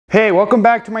Hey, welcome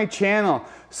back to my channel.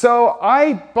 So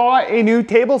I bought a new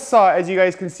table saw, as you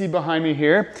guys can see behind me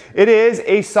here. It is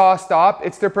a saw stop.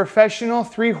 It's the professional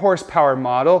 3 horsepower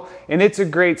model, and it's a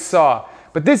great saw.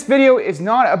 But this video is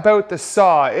not about the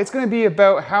saw. It's going to be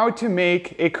about how to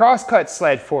make a crosscut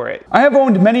sled for it. I have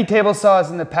owned many table saws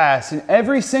in the past, and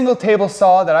every single table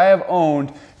saw that I have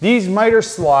owned, these miter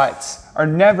slots are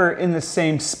never in the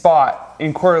same spot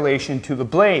in correlation to the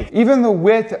blade. Even the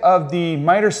width of the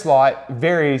miter slot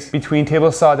varies between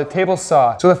table saw to table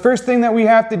saw. So the first thing that we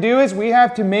have to do is we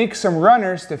have to make some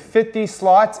runners to fit these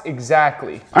slots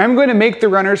exactly. I'm going to make the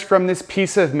runners from this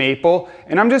piece of maple,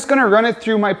 and I'm just going to run it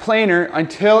through my planer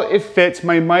until it fits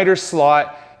my miter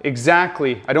slot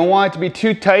exactly. I don't want it to be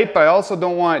too tight, but I also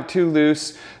don't want it too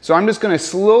loose. So I'm just going to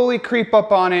slowly creep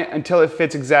up on it until it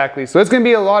fits exactly. So it's going to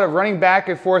be a lot of running back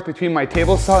and forth between my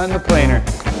table saw and the planer.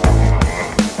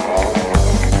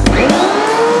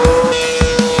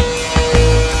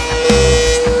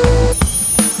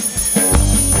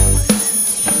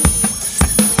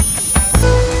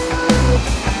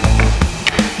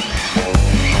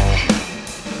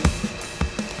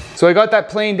 So I got that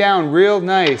plane down real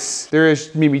nice. There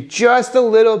is maybe just a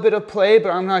little bit of play, but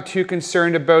I'm not too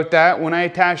concerned about that. When I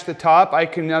attach the top, I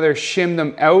can either shim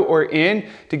them out or in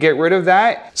to get rid of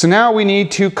that. So now we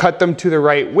need to cut them to the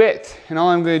right width. And all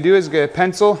I'm gonna do is get a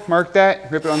pencil, mark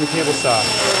that, rip it on the table saw.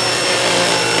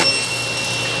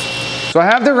 So I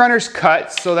have the runners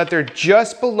cut so that they're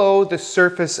just below the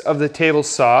surface of the table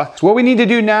saw. So what we need to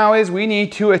do now is we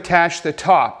need to attach the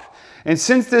top. And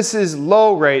since this is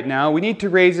low right now, we need to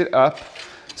raise it up.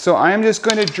 So I'm just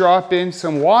going to drop in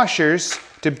some washers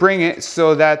to bring it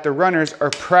so that the runners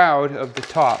are proud of the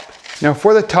top. Now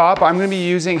for the top, I'm going to be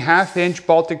using 1/2 inch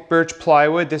Baltic birch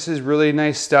plywood. This is really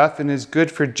nice stuff and is good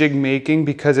for jig making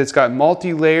because it's got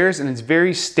multi-layers and it's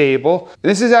very stable.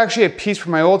 This is actually a piece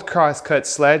from my old crosscut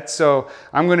sled, so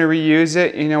I'm going to reuse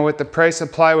it. You know, with the price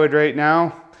of plywood right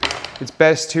now, it's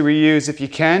best to reuse if you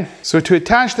can. So to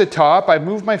attach the top, I've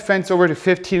moved my fence over to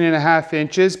 15.5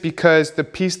 inches because the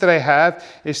piece that I have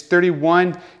is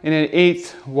 31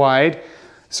 1/8 wide.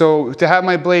 So to have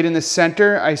my blade in the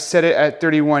center, I set it at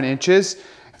 31 inches.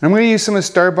 And I'm going to use some of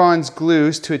Starbond's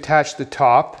glues to attach the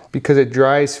top because it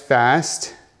dries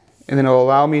fast. And then it'll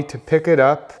allow me to pick it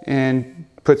up and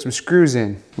put some screws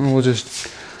in. And we'll just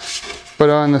put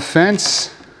it on the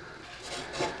fence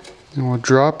and we'll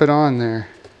drop it on there.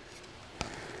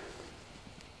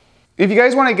 If you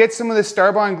guys want to get some of the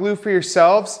Starbond glue for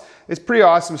yourselves, it's pretty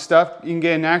awesome stuff. You can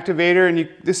get an activator, and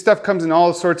this stuff comes in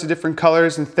all sorts of different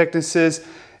colors and thicknesses.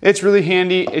 It's really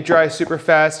handy, it dries super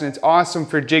fast, and it's awesome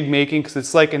for jig making because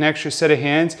it's like an extra set of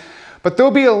hands. But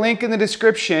there'll be a link in the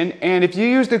description, and if you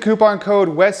use the coupon code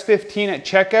WEST15 at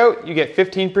checkout, you get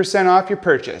 15% off your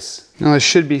purchase. Now this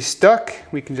should be stuck.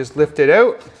 We can just lift it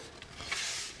out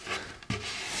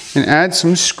and add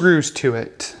some screws to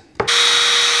it.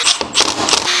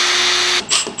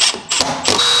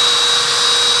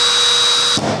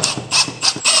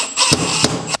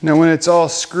 Now when it's all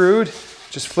screwed,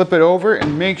 just flip it over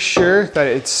and make sure that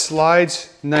it slides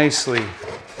nicely.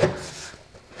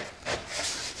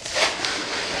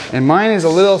 And mine is a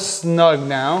little snug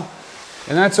now,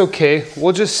 and that's okay.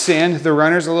 We'll just sand the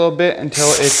runners a little bit until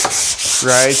it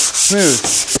rides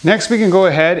smooth. Next we can go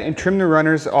ahead and trim the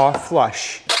runners off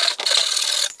flush.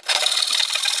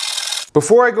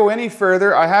 Before I go any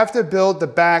further, I have to build the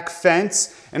back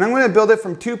fence, and I'm going to build it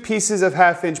from 2 pieces of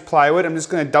 1/2 inch plywood. I'm just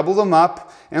going to double them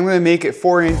up, and I'm going to make it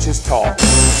 4 inches tall.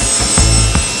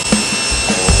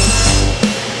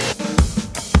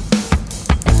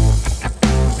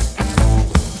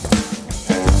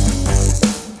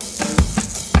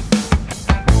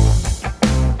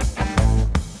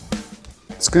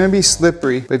 It's going to be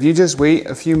slippery, but if you just wait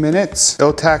a few minutes,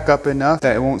 it'll tack up enough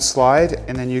that it won't slide,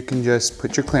 and then you can just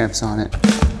put your clamps on it.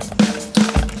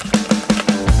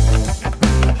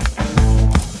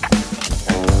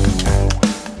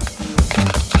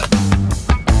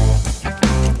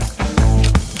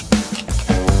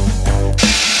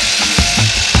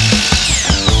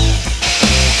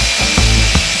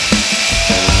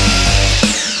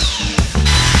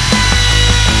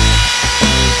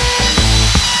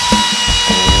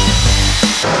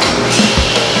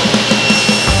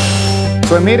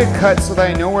 So I made a cut so that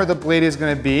I know where the blade is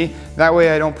going to be. That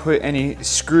way I don't put any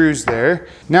screws there.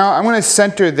 Now I'm going to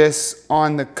center this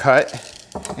on the cut,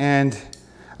 and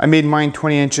I made mine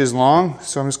 20 inches long,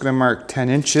 so I'm just going to mark 10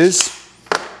 inches.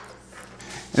 And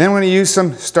then I'm going to use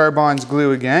some Starbond's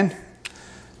glue again,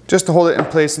 just to hold it in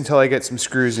place until I get some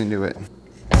screws into it.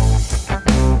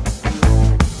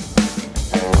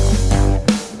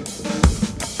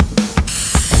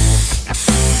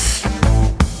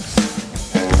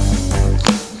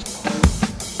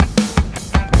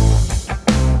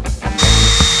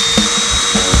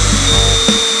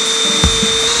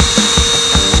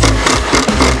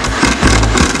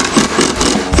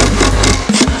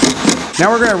 Now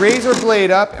we're gonna raise our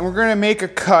blade up and we're gonna make a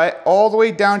cut all the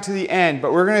way down to the end,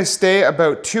 but we're gonna stay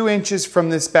about 2 inches from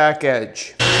this back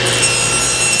edge.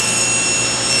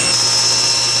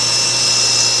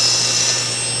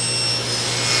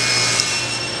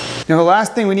 Now the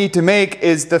last thing we need to make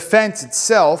is the fence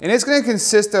itself, and it's going to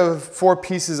consist of 4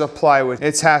 pieces of plywood.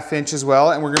 It's 1/2 inch as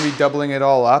well, and we're going to be doubling it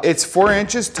all up. It's 4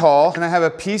 inches tall, and I have a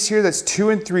piece here that's 2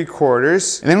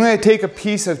 3/4. And then I'm going to take a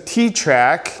piece of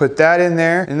T-track, put that in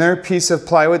there, another piece of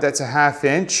plywood that's 1/2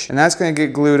 inch, and that's going to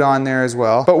get glued on there as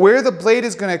well. But where the blade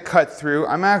is going to cut through,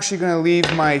 I'm actually going to leave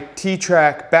my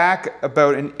T-track back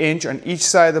about 1 inch on each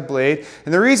side of the blade.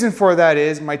 And the reason for that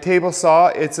is my table saw,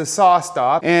 it's a saw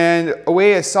stop, and a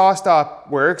way a saw stop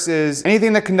works is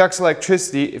anything that conducts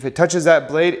electricity, if it touches that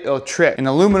blade, it'll trip. And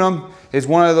aluminum is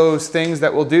one of those things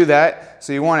that will do that.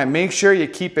 So you want to make sure you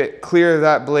keep it clear of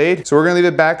that blade. So we're going to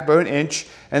leave it back about 1 inch.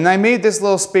 And I made this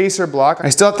little spacer block. I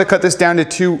still have to cut this down to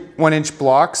 2 1-inch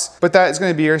blocks, but that is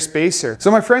going to be our spacer. So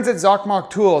my friends at ZokmoK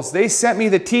Tools, they sent me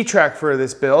the T-track for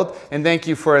this build, and thank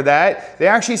you for that. They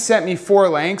actually sent me 4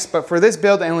 lengths, but for this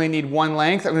build I only need 1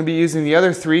 length. I'm going to be using the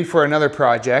other 3 for another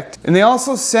project. And they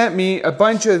also sent me a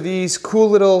bunch of these cool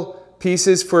little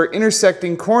pieces for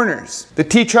intersecting corners. The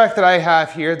T-track that I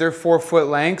have here, they're 4-foot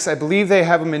lengths. I believe they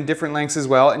have them in different lengths as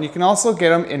well, and you can also get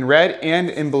them in red and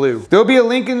in blue. There'll be a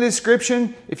link in the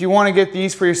description if you want to get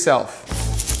these for yourself.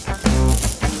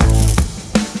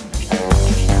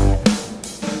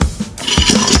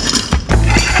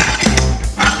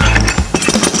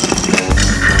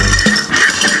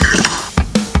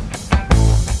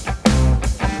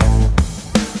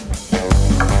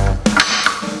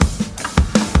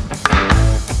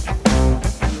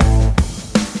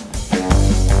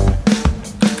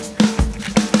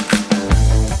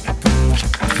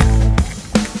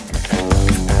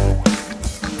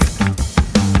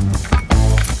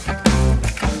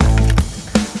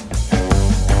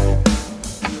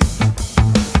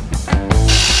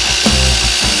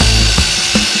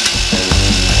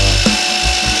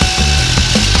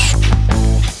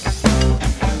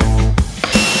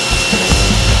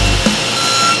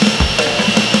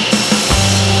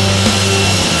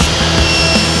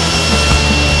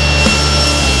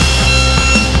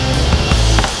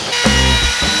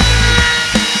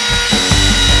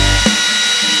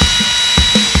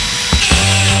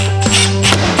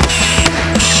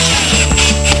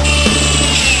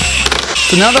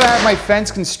 So now that I have my fence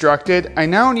constructed, I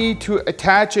now need to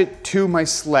attach it to my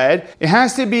sled. It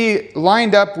has to be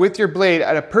lined up with your blade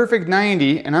at a perfect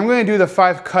 90, and I'm going to do the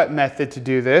 5-cut method to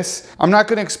do this. I'm not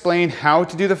going to explain how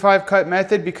to do the 5-cut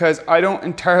method because I don't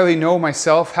entirely know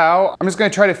myself how. I'm just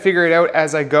going to try to figure it out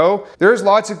as I go. There's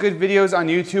lots of good videos on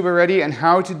YouTube already on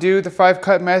how to do the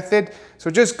 5-cut method,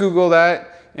 so just Google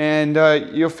that and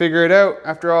you'll figure it out.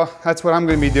 After all, that's what I'm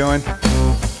going to be doing.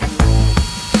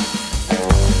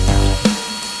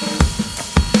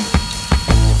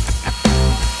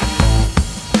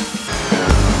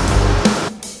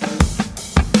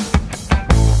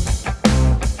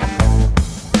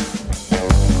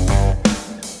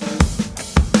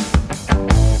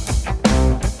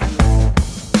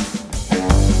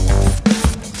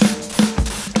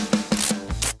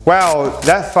 Wow,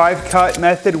 that 5-cut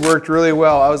method worked really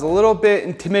well. I was a little bit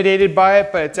intimidated by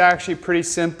it, but it's actually pretty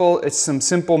simple. It's some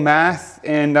simple math,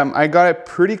 and I got it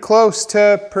pretty close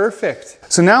to perfect.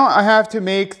 So now I have to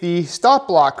make the stop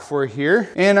block for here,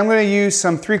 and I'm going to use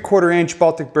some 3/4 inch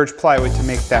Baltic birch plywood to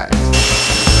make that.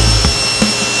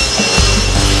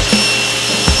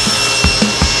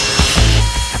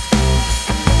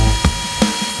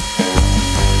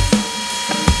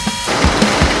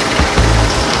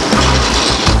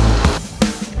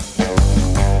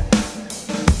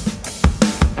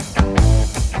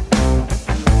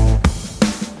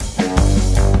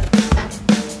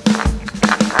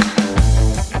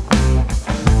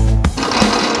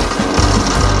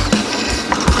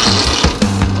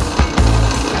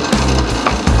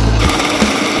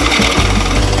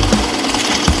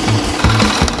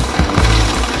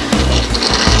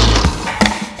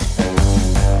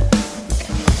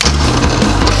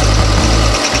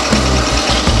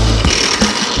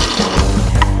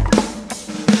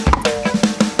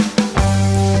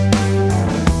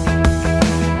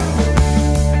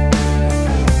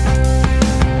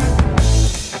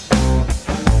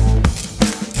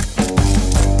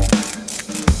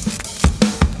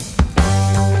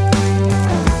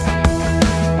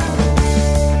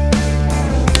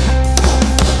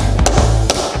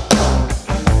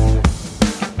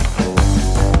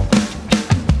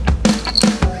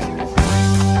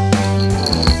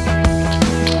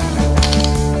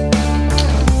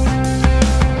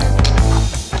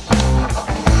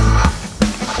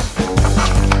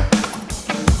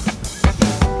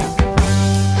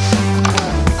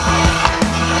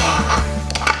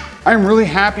 I'm really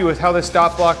happy with how the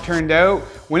stop block turned out.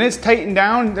 When it's tightened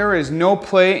down, there is no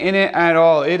play in it at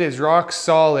all. It is rock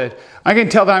solid. I can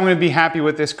tell that I'm gonna be happy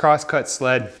with this crosscut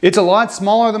sled. It's a lot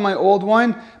smaller than my old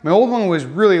one. My old one was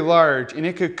really large and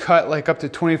it could cut like up to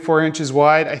 24 inches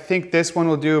wide. I think this one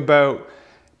will do about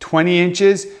 20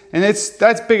 inches, and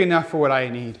that's big enough for what I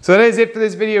need. So that is it for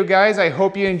this video, guys. I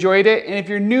hope you enjoyed it, and if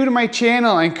you're new to my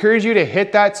channel, I encourage you to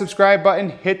hit that subscribe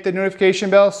button, hit the notification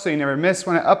bell so you never miss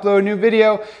when I upload a new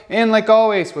video, and like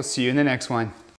always, we'll see you in the next one.